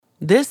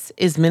This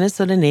is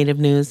Minnesota Native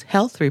News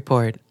Health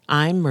Report.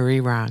 I'm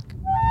Marie Rock.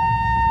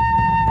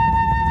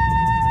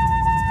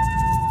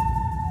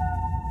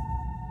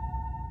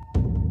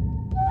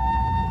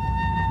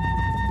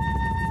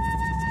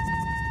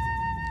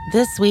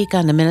 This week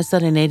on the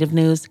Minnesota Native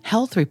News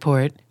Health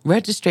Report,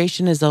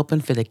 registration is open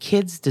for the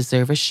Kids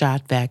Deserve a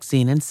Shot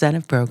vaccine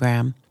incentive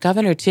program.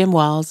 Governor Tim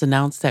Walz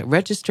announced that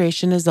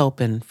registration is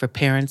open for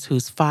parents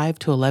whose 5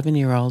 to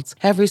 11-year-olds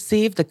have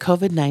received the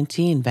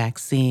COVID-19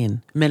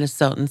 vaccine.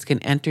 Minnesotans can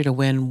enter to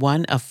win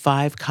one of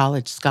 5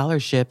 college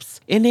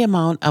scholarships in the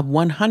amount of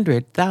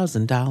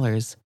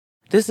 $100,000.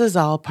 This is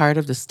all part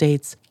of the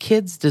state's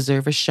Kids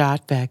Deserve a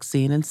Shot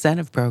vaccine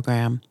incentive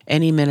program.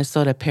 Any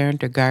Minnesota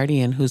parent or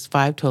guardian whose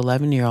 5 to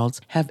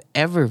 11-year-olds have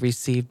ever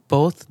received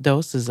both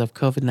doses of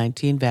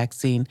COVID-19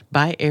 vaccine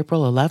by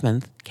April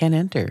 11th can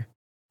enter.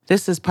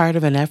 This is part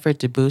of an effort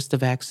to boost the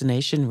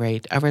vaccination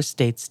rate of our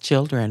state's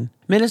children.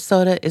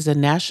 Minnesota is a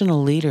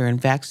national leader in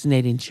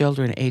vaccinating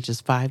children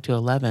ages 5 to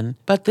 11,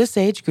 but this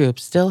age group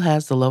still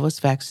has the lowest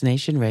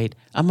vaccination rate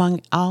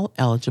among all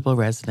eligible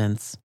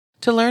residents.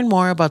 To learn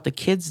more about the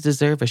Kids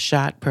Deserve a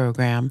Shot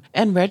program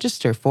and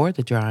register for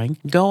the drawing,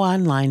 go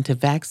online to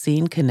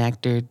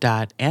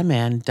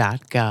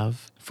vaccineconnector.mn.gov.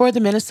 For the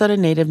Minnesota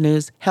Native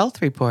News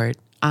Health Report,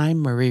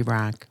 I'm Marie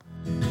Rock.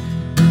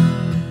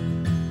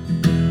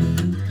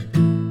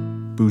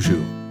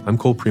 Bonjour. I'm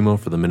Cole Primo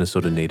for the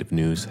Minnesota Native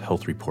News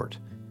Health Report.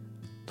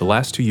 The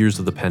last 2 years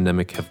of the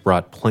pandemic have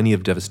brought plenty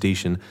of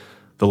devastation,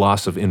 the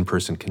loss of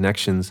in-person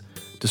connections,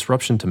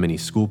 disruption to many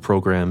school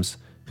programs,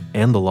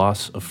 and the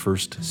loss of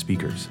first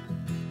speakers.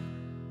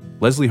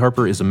 Leslie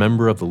Harper is a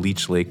member of the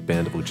Leech Lake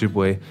Band of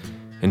Ojibwe,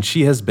 and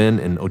she has been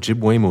an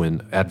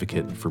Ojibwemoan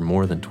advocate for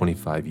more than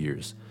 25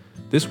 years.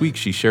 This week,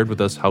 she shared with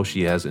us how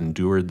she has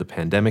endured the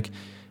pandemic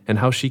and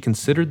how she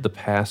considered the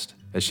past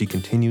as she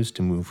continues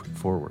to move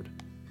forward.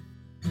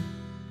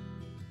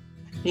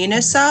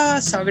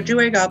 Ninasa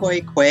Sagajuwe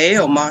Gaboy Kwe,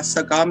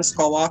 Omasa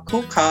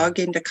Gamaskawako Kag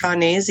in the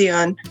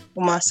Carnesian,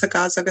 Omasa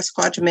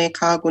Gazagasquajame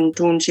Kag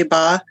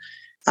Undunjiba.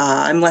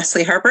 I'm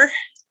Leslie Harper.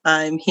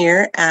 I'm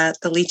here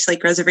at the Leech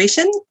Lake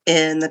Reservation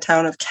in the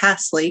town of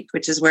Cass Lake,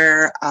 which is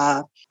where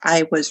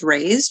I was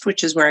raised,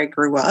 which is where I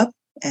grew up.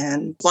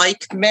 And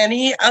like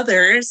many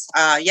others,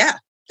 there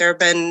have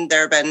been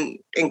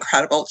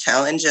incredible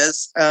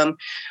challenges.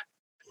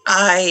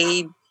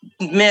 I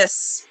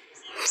miss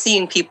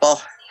seeing people.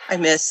 I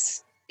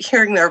miss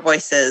hearing their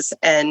voices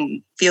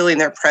and feeling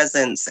their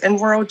presence. And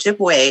we're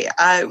Ojibwe.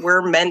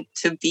 We're meant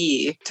to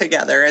be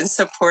together and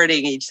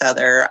supporting each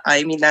other.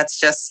 I mean,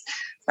 that's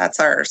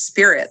our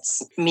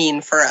spirits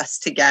mean for us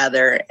to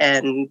gather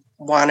and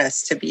want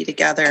us to be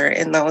together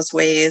in those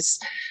ways.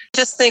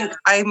 Just think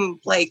I'm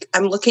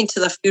looking to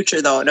the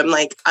future though. And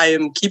I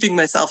am keeping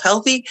myself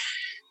healthy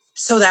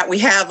so that we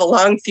have a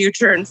long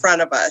future in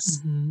front of us.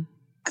 Mm-hmm.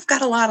 I've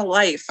got a lot of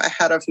life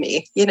ahead of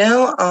me,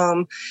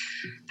 I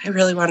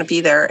really want to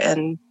be there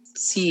and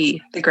see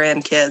the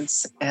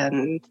grandkids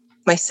and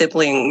my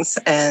siblings.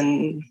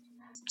 And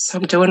so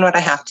I'm doing what I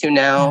have to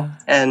now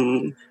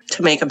and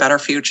to make a better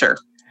future.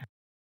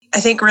 I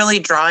think really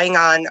drawing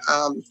on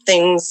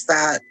things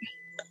that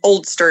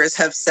oldsters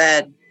have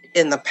said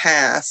in the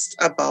past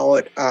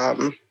about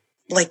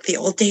like the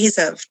old days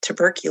of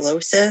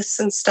tuberculosis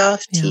and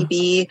stuff,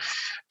 TB,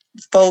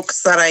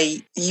 folks that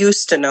I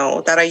used to know,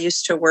 that I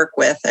used to work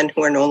with and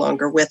who are no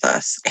longer with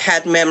us,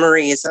 had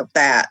memories of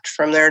that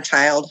from their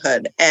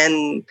childhood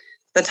and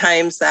the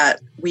times that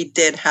we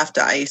did have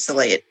to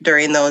isolate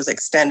during those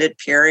extended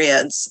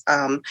periods.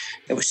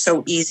 It was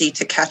so easy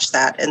to catch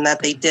that, and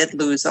that they did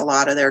lose a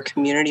lot of their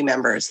community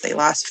members. They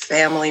lost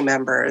family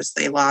members.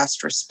 They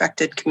lost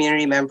respected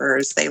community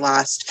members. They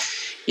lost,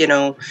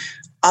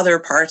 other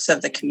parts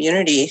of the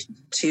community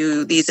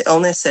to these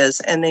illnesses.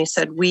 And they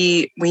said,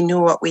 we knew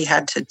what we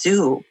had to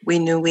do. We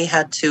knew we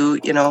had to,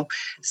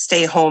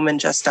 stay home and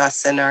just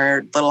us in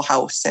our little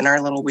house, in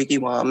our little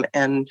wigwam.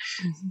 And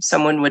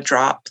someone would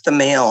drop the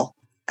mail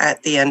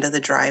at the end of the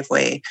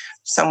driveway.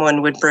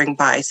 Someone would bring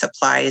by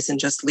supplies and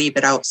just leave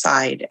it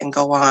outside and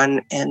go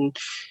on. And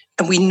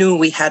we knew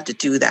we had to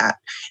do that.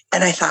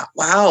 And I thought,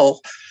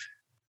 wow,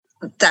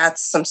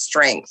 that's some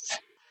strength,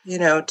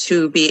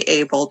 to be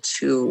able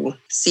to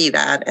see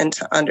that and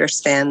to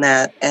understand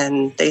that.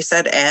 And they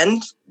said,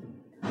 and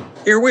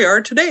here we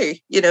are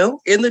today, in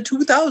the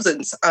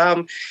 2000s.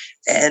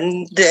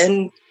 And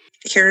then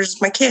here's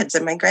my kids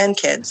and my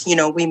grandkids,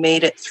 we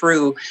made it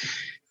through.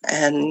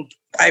 And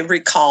I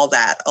recall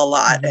that a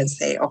lot and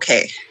say,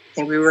 okay,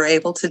 and we were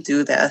able to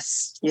do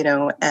this,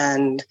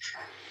 and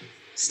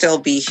still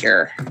be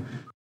here.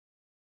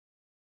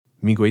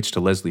 Miigwech to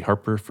Leslie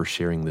Harper for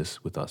sharing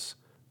this with us.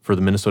 For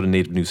the Minnesota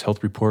Native News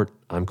Health Report,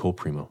 I'm Cole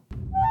Primo.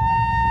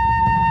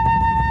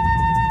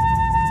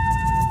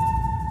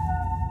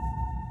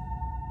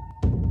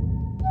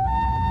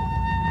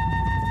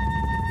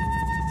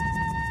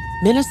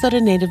 Minnesota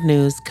Native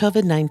News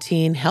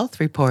COVID-19 Health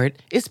Report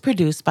is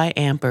produced by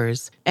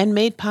Ampers and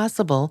made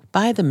possible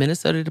by the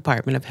Minnesota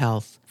Department of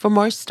Health. For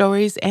more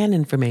stories and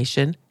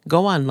information,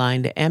 go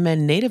online to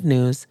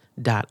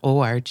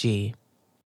mnnativenews.org.